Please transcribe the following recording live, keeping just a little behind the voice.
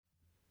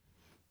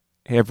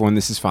Hey everyone,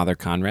 this is Father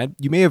Conrad.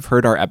 You may have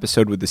heard our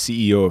episode with the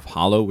CEO of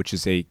Hallow, which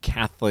is a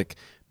Catholic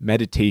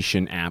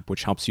meditation app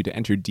which helps you to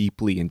enter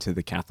deeply into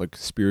the Catholic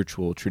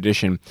spiritual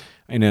tradition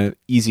in an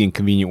easy and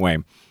convenient way.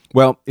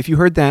 Well, if you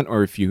heard that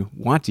or if you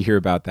want to hear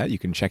about that, you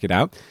can check it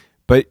out.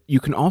 But you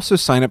can also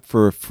sign up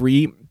for a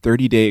free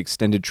 30-day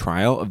extended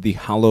trial of the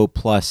Hallow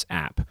Plus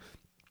app.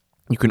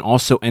 You can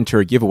also enter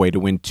a giveaway to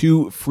win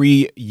 2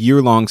 free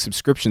year-long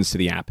subscriptions to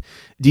the app.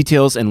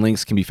 Details and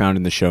links can be found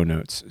in the show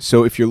notes.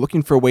 So if you're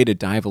looking for a way to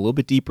dive a little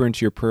bit deeper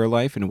into your prayer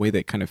life in a way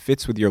that kind of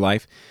fits with your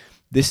life,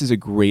 this is a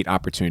great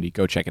opportunity.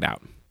 Go check it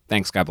out.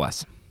 Thanks. God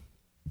bless.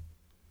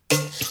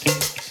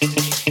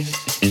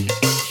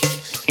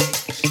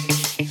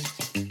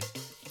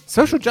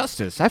 Social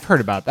justice. I've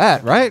heard about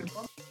that, right?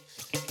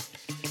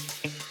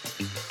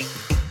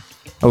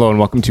 Hello and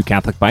welcome to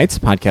Catholic Bites, a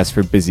podcast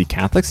for busy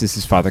Catholics. This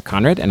is Father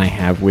Conrad, and I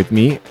have with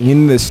me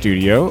in the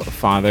studio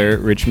Father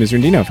Rich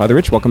Miserandino. Father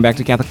Rich, welcome back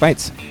to Catholic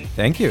Bites.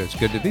 Thank you. It's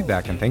good to be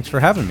back, and thanks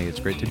for having me. It's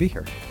great to be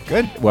here.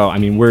 Good. Well, I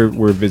mean, we're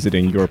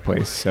visiting your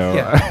place, so...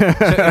 Yeah.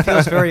 So it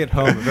feels very at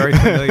home, very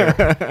familiar.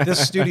 This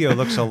studio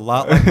looks a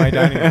lot like my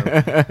dining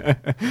room.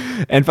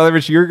 And Father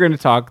Rich, you're going to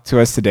talk to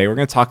us today. We're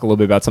going to talk a little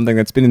bit about something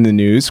that's been in the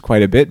news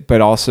quite a bit,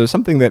 but also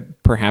something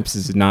that perhaps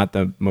is not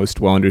the most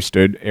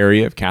well-understood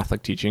area of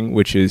Catholic teaching,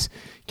 which is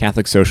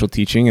Catholic social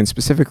teaching, and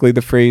specifically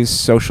the phrase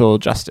social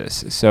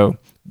justice. So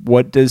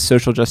what does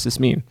social justice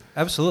mean?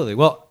 Absolutely.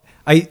 Well,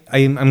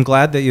 I'm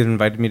glad that you've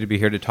invited me to be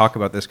here to talk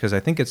about this, because I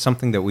think it's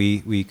something that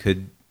we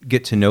could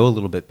get to know a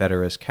little bit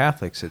better as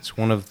Catholics. It's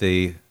one of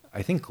the,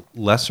 I think,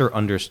 lesser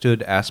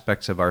understood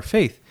aspects of our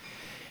faith.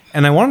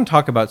 And I want to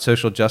talk about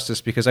social justice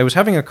because I was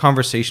having a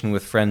conversation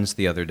with friends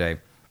the other day,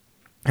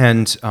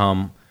 and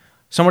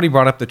somebody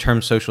brought up the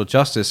term social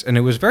justice, and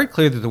it was very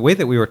clear that the way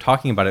that we were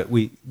talking about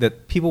it,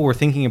 that people were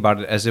thinking about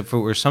it as if it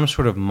were some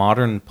sort of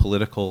modern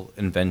political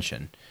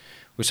invention.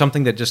 It was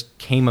something that just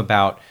came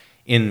about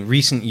in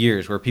recent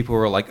years where people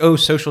were like, oh,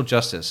 social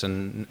justice.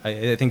 And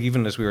I think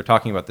even as we were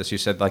talking about this, you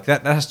said like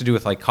that has to do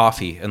with like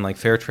coffee and like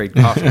fair trade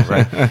coffee,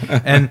 right?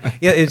 And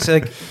yeah, it's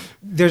like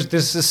there's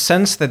this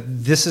sense that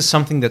this is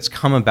something that's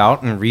come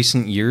about in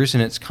recent years,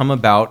 and it's come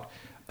about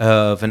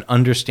of an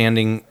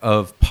understanding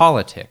of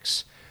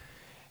politics.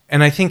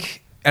 And I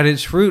think at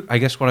its root, I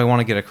guess what I want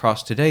to get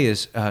across today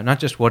is not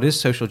just what is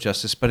social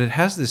justice, but it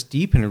has this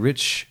deep and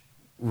rich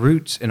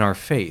roots in our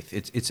faith.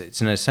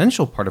 It's an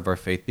essential part of our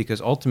faith because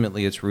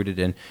ultimately it's rooted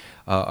in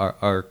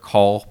our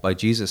call by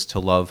Jesus to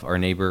love our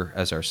neighbor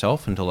as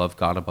ourselves and to love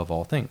God above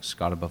all things.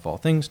 God above all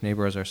things,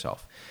 neighbor as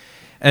ourselves.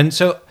 And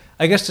so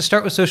I guess to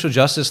start with social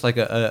justice, like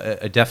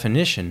a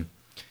definition.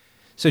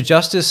 So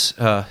justice,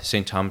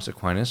 St. Thomas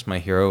Aquinas, my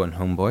hero and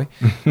homeboy,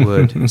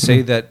 would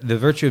say that the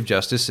virtue of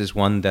justice is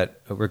one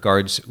that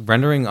regards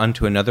rendering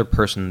unto another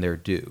person their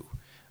due.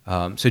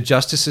 So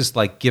justice is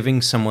like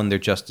giving someone their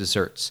just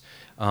deserts.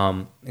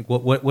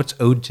 What's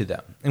owed to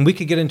them. And we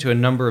could get into a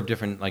number of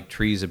different like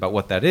trees about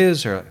what that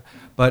is,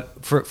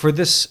 but for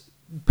this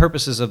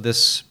purposes of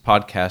this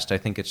podcast, I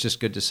think it's just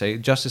good to say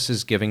justice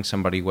is giving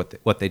somebody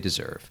what they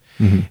deserve.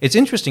 Mm-hmm. It's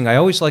interesting. I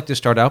always like to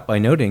start out by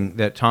noting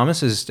that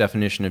Thomas's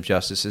definition of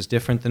justice is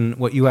different than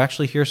what you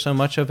actually hear so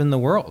much of in the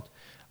world.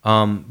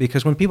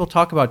 Because when people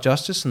talk about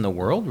justice in the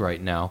world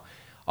right now,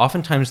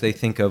 oftentimes they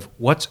think of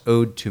what's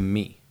owed to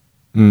me.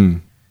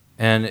 Mm.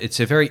 And it's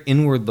a very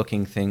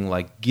inward-looking thing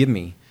like, give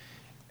me.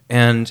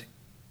 And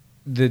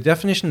the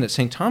definition that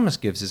St. Thomas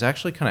gives is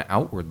actually kind of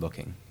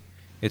outward-looking.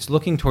 It's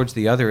looking towards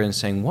the other and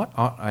saying, what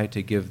ought I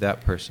to give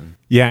that person?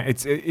 Yeah,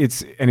 it's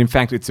and in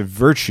fact, it's a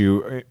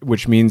virtue,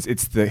 which means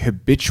it's the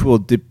habitual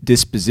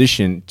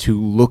disposition to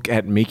look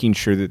at making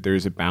sure that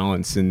there's a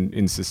balance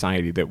in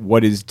society, that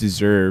what is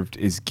deserved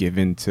is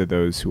given to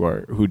those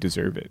who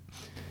deserve it.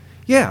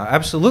 Yeah,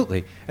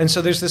 absolutely. And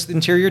so there's this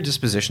interior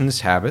disposition,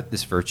 this habit,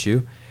 this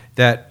virtue,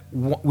 that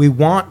we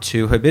want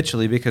to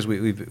habitually, because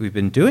we've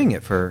been doing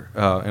it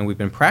and we've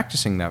been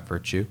practicing that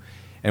virtue,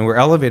 and we're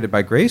elevated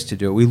by grace to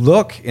do it. We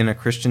look in a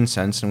Christian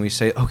sense and we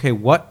say, okay,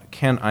 what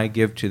can I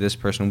give to this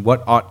person?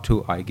 What ought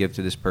to I give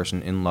to this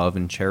person in love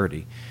and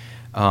charity?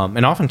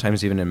 And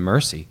oftentimes even in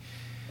mercy.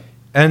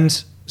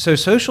 And so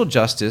social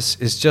justice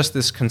is just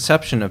this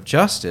conception of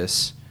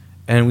justice.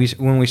 And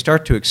when we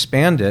start to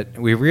expand it,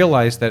 we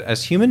realize that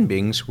as human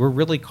beings, we're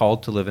really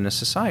called to live in a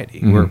society.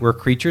 Mm-hmm. We're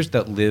creatures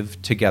that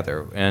live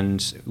together.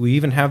 And we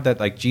even have that,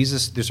 like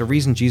Jesus, there's a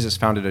reason Jesus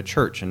founded a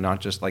church and not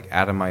just like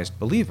atomized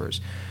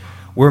believers.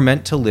 We're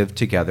meant to live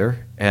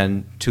together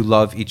and to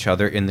love each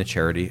other in the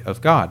charity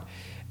of God.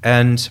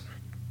 And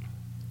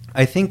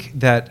I think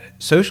that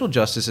social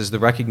justice is the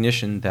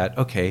recognition that,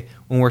 okay,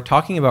 when we're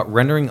talking about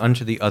rendering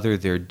unto the other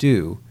their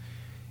due,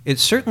 it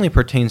certainly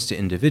pertains to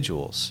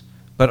individuals.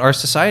 But our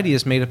society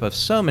is made up of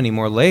so many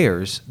more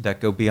layers that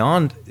go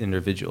beyond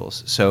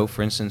individuals. So,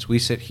 for instance, we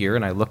sit here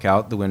and I look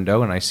out the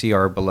window and I see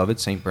our beloved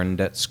St.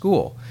 Bernadette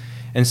School.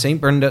 And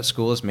St. Bernadette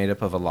School is made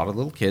up of a lot of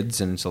little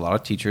kids, and it's a lot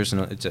of teachers,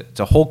 and it's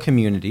a whole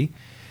community,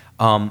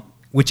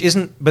 which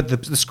isn't, but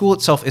the school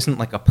itself isn't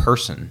like a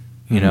person,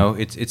 you know,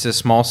 it's a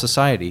small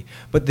society,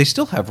 but they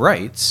still have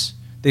rights.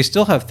 they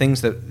still have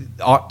things that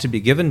ought to be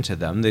given to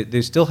them.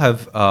 They still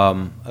have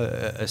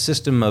a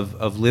system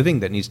of living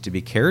that needs to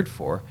be cared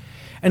for.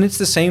 And it's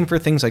the same for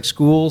things like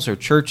schools or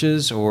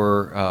churches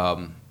or,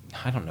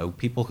 I don't know,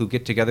 people who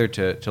get together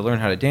to learn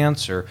how to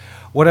dance or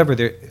whatever.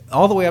 They're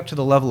all the way up to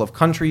the level of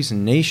countries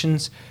and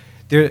nations.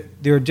 There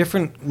are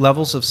different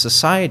levels of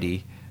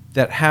society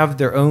that have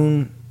their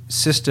own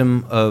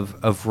system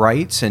of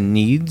rights and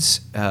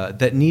needs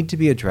that need to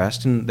be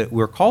addressed and that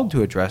we're called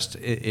to address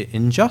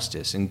in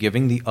justice and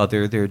giving the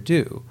other their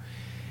due.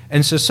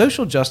 And so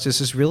social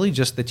justice is really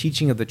just the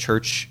teaching of the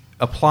church,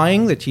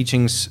 applying the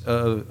teachings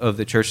of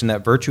the church and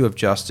that virtue of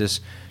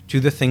justice to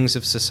the things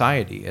of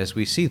society as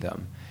we see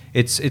them.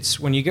 It's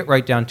when you get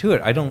right down to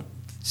it, I don't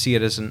see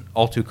it as an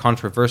all too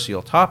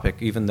controversial topic,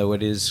 even though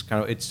it is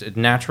it's a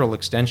natural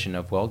extension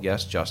of, well,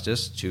 yes,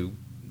 justice to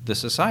the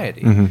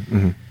society.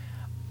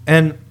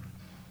 And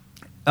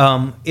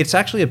it's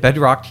actually a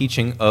bedrock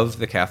teaching of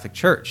the Catholic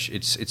Church.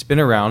 It's been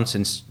around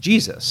since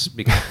Jesus,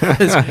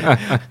 because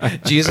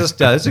Jesus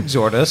does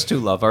exhort us to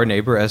love our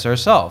neighbor as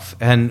ourselves.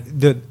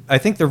 And I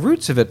think the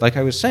roots of it, like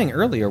I was saying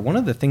earlier, one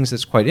of the things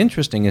that's quite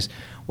interesting is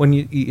when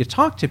you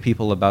talk to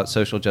people about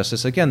social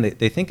justice, again,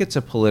 they think it's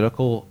a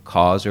political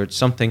cause or it's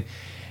something.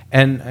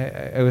 And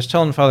I was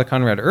telling Father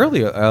Conrad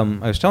earlier,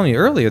 I was telling you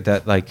earlier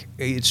that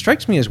it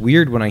strikes me as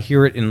weird when I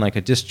hear it in a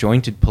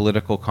disjointed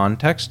political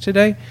context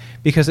today,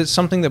 because it's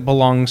something that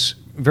belongs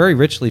very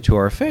richly to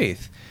our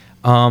faith.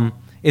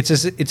 It's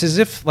as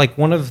if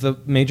one of the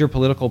major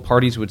political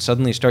parties would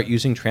suddenly start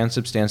using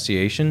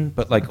transubstantiation,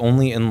 but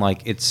only in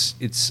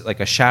it's like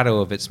a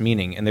shadow of its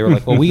meaning. And they were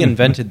like, well, we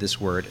invented this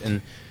word.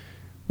 And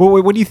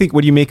well, what do you think?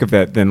 What do you make of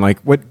that then?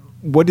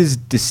 What is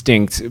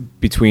distinct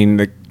between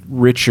the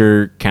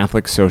richer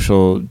Catholic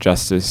social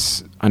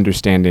justice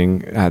understanding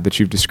that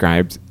you've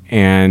described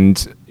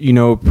and,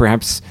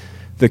 perhaps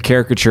the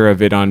caricature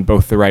of it on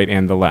both the right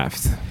and the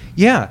left?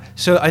 Yeah,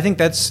 so I think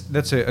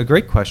that's a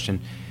great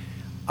question.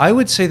 I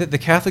would say that the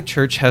Catholic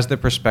Church has the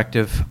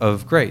perspective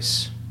of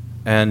grace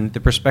and the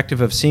perspective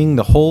of seeing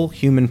the whole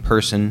human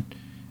person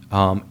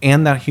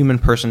and that human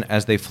person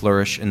as they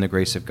flourish in the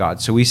grace of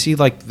God. So we see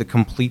the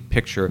complete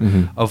picture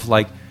of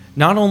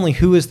not only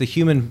who is the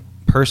human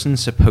person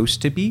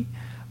supposed to be,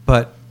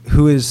 but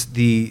who is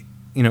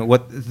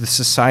what the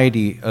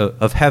society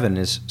of heaven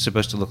is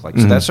supposed to look like.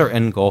 So that's our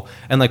end goal.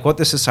 And what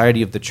the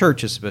society of the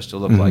church is supposed to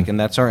look like. And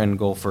that's our end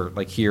goal for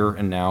here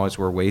and now as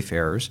we're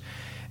wayfarers.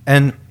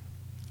 And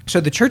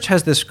so the church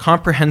has this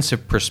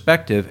comprehensive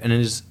perspective and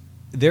is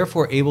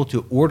therefore able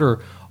to order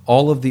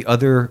all of the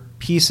other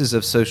pieces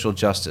of social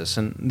justice.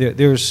 And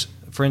there's,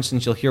 for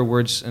instance, you'll hear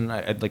words, and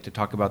I'd like to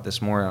talk about this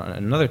more on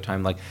another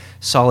time, like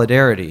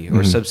solidarity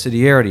or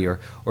subsidiarity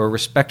or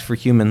respect for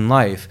human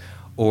life,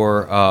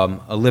 or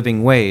a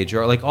living wage,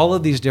 or all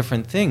of these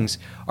different things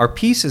are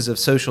pieces of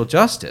social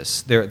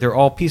justice. They're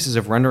all pieces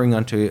of rendering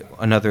unto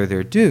another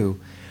their due.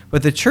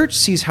 But the church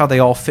sees how they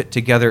all fit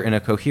together in a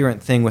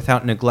coherent thing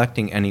without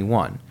neglecting any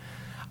one.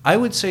 I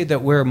would say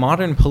that where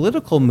modern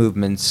political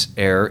movements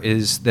err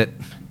is that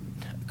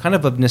kind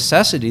of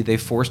necessity they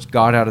forced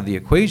God out of the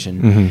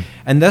equation.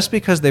 And thus,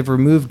 because they've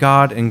removed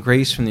God and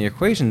grace from the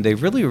equation,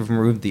 they've really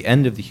removed the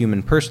end of the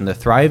human person, the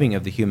thriving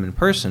of the human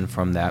person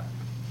from that.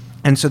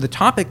 And so the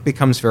topic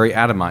becomes very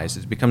atomized.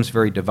 It becomes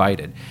very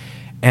divided.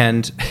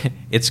 And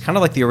it's kind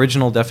of like the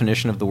original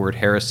definition of the word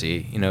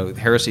heresy.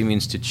 Heresy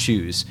means to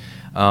choose.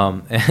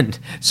 And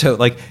so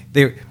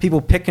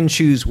people pick and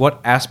choose what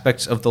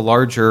aspects of the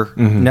larger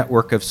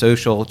network of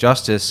social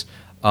justice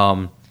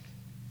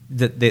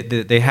that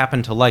they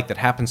happen to that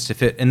happens to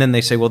fit. And then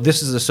they say, well,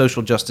 this is a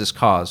social justice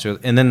cause.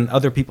 And then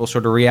other people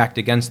sort of react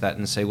against that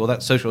and say, well,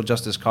 that social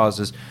justice cause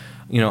is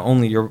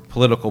only your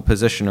political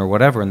position or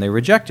whatever, and they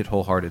reject it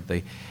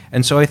wholeheartedly.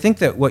 And so I think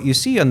that what you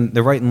see on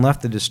the right and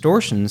left, the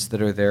distortions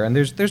that are there, and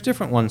there's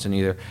different ones in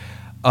either,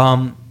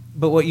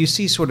 but what you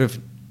see sort of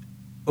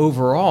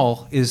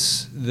overall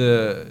is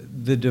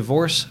the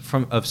divorce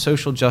of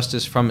social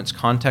justice from its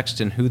context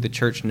and who the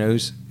church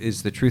knows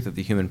is the truth of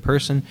the human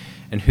person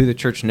and who the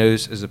church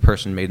knows is a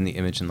person made in the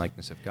image and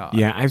likeness of God.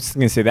 Yeah, I was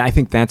going to say that. I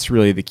think that's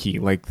really the key.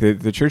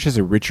 The church has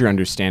a richer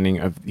understanding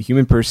of the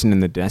human person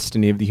and the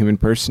destiny of the human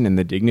person and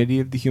the dignity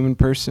of the human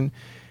person.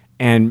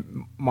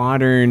 And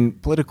modern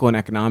political and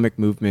economic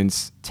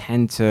movements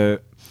tend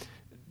to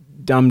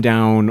dumb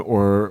down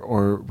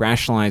or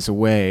rationalize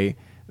away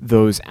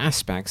those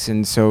aspects.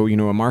 And so,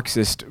 a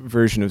Marxist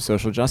version of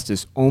social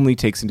justice only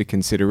takes into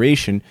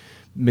consideration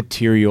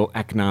material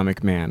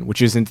economic man,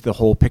 which isn't the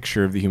whole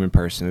picture of the human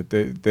person.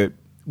 That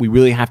we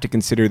really have to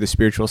consider the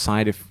spiritual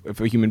side if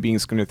a human being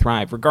is going to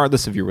thrive,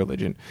 regardless of your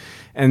religion.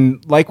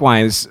 And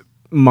likewise,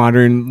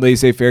 modern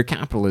laissez-faire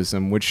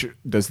capitalism, which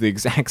does the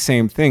exact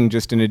same thing,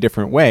 just in a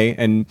different way,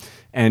 and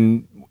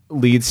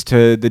leads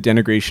to the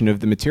denigration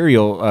of the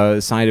material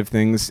side of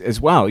things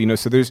as well.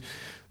 So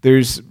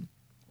there's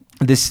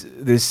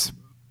this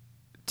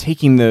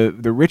taking the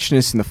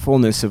richness and the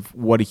fullness of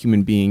what a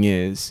human being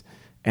is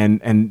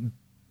and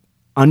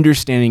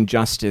understanding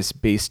justice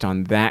based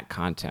on that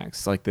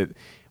context, that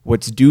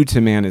what's due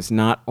to man is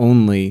not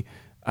only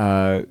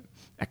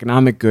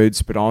economic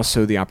goods, but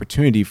also the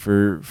opportunity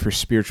for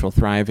spiritual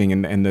thriving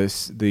and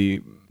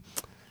the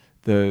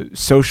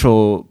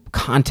social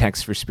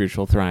context for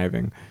spiritual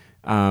thriving,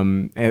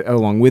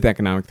 along with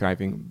economic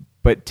thriving.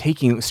 But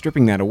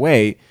stripping that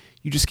away,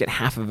 you just get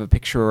half of a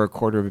picture or a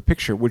quarter of a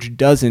picture, which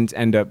doesn't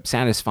end up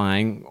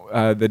satisfying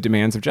the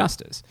demands of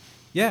justice.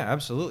 Yeah,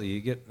 absolutely. You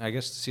get, I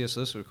guess C.S.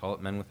 Lewis would call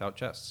it men without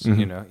chests. Mm-hmm.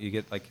 You know, you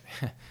get like,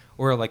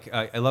 or like,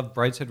 I love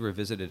Brideshead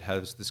Revisited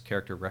has this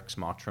character Rex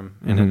Mottram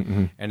in it,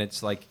 Mm-hmm. and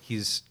it's like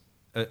he's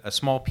a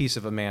small piece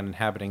of a man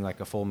inhabiting like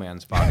a full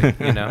man's body.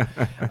 You know,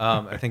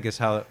 I think is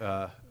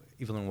how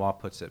Evelyn Waugh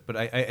puts it. But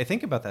I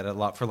think about that a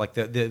lot for like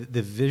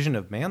the vision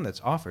of man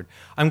that's offered.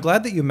 I'm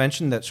glad that you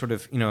mentioned that sort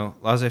of, you know,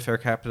 laissez-faire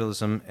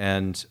capitalism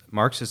and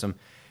Marxism,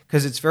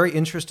 because it's very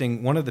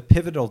interesting. One of the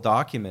pivotal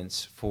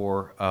documents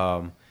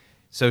for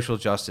social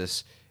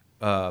justice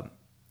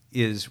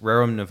is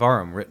Rerum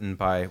Novarum, written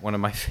by one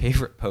of my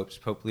favorite popes,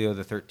 Pope Leo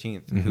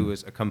XIII, who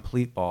is a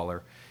complete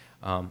baller.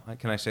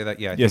 Can I say that?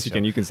 Yeah. Yes, you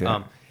can. You can say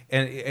that.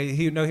 And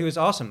he was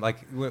awesome. Like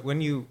when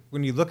you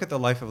look at the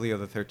life of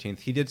Leo XIII,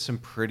 he did some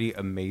pretty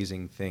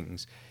amazing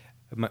things.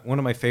 One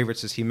of my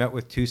favorites is he met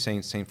with two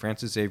saints, Saint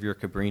Francis Xavier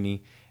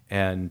Cabrini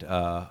and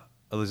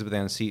Elizabeth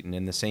Ann Seton,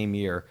 in the same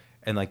year,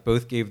 and like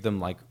both gave them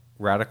like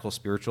radical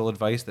spiritual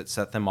advice that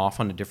set them off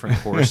on a different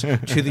course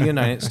to the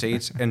United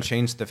States and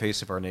changed the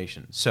face of our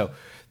nation. So,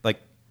 like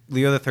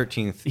Leo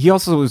XIII. He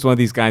also was one of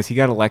these guys. He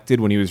got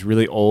elected when he was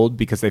really old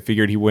because they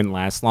figured he wouldn't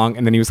last long,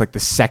 and then he was like the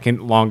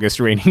second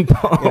longest reigning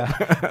pope.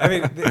 Yeah, I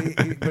mean,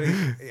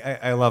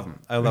 I love him.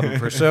 I love him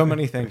for so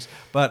many things.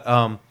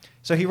 But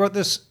so he wrote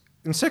this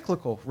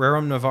encyclical,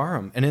 Rerum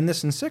Novarum, and in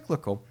this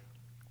encyclical,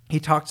 he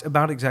talks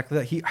about exactly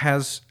that. He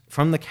has,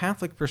 from the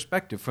Catholic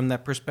perspective, from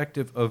that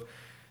perspective of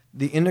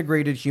the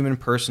integrated human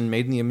person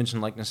made in the image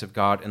and likeness of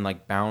God and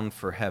like bound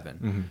for heaven.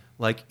 Mm-hmm.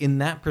 Like in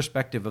that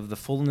perspective of the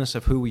fullness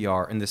of who we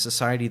are and the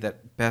society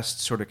that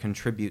best sort of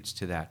contributes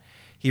to that.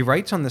 He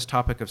writes on this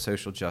topic of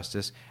social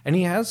justice, and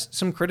he has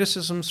some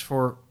criticisms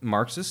for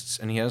Marxists,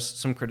 and he has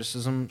some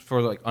criticism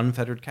for like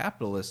unfettered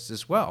capitalists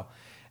as well.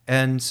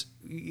 And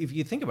if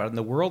you think about it, in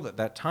the world at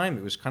that time,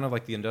 it was kind of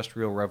like the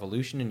Industrial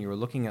Revolution, and you were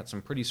looking at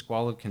some pretty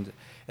squalid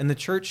and the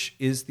church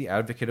is the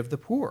advocate of the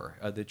poor.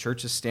 The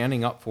church is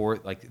standing up for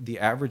like the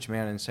average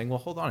man and saying, well,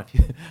 hold on, if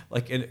you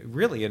like, and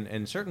really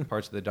in certain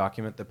parts of the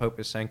document, the Pope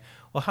is saying,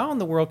 well, how in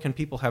the world can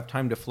people have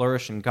time to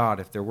flourish in God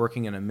if they're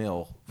working in a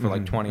mill for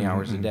like 20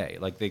 hours a day?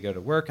 Like they go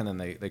to work and then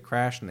they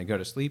crash and they go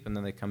to sleep and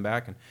then they come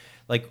back, and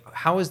like,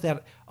 how is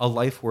that a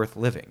life worth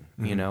living?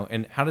 You know,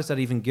 and how does that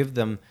even give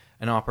them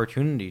an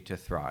opportunity to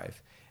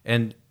thrive?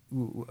 And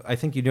I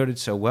think you noted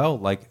so well,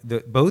 like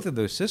both of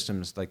those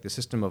systems, like the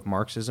system of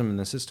Marxism and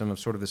the system of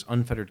sort of this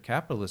unfettered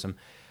capitalism,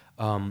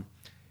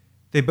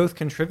 they both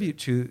contribute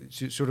to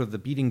sort of the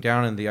beating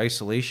down and the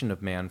isolation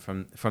of man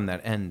from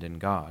that end in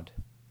God.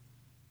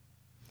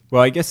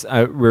 Well, I guess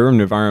Rerum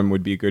Novarum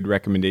would be a good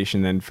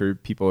recommendation then for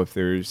people if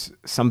there's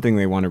something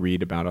they want to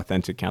read about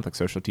authentic Catholic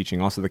social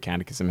teaching. Also, the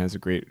Catechism has a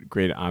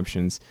great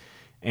options.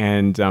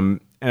 And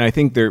I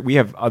think we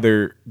have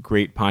other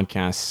great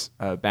podcasts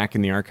back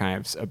in the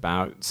archives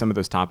about some of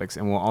those topics,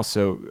 and we'll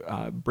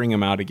also bring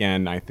them out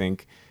again, I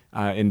think,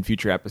 in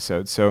future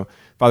episodes. So,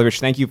 Father Rich,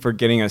 thank you for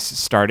getting us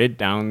started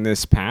down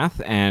this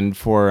path and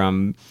for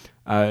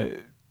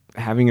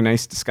having a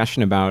nice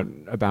discussion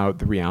about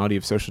the reality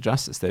of social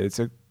justice, that it's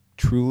a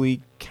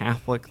truly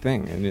Catholic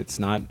thing, and it's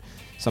not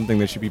something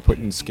that should be put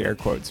in scare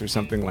quotes or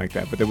something like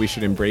that, but that we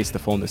should embrace the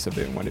fullness of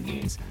it and what it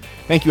means.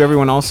 Thank you,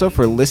 everyone, also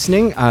for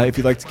listening. If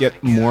you'd like to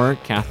get more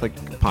Catholic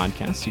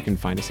podcasts, you can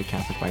find us at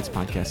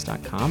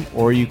CatholicBitesPodcast.com,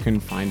 or you can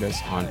find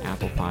us on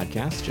Apple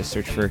Podcasts. Just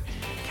search for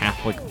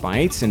Catholic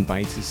Bites, and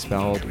Bites is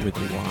spelled with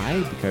a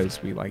Y because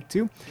we like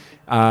to.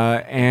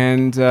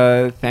 And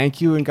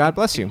thank you, and God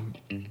bless you.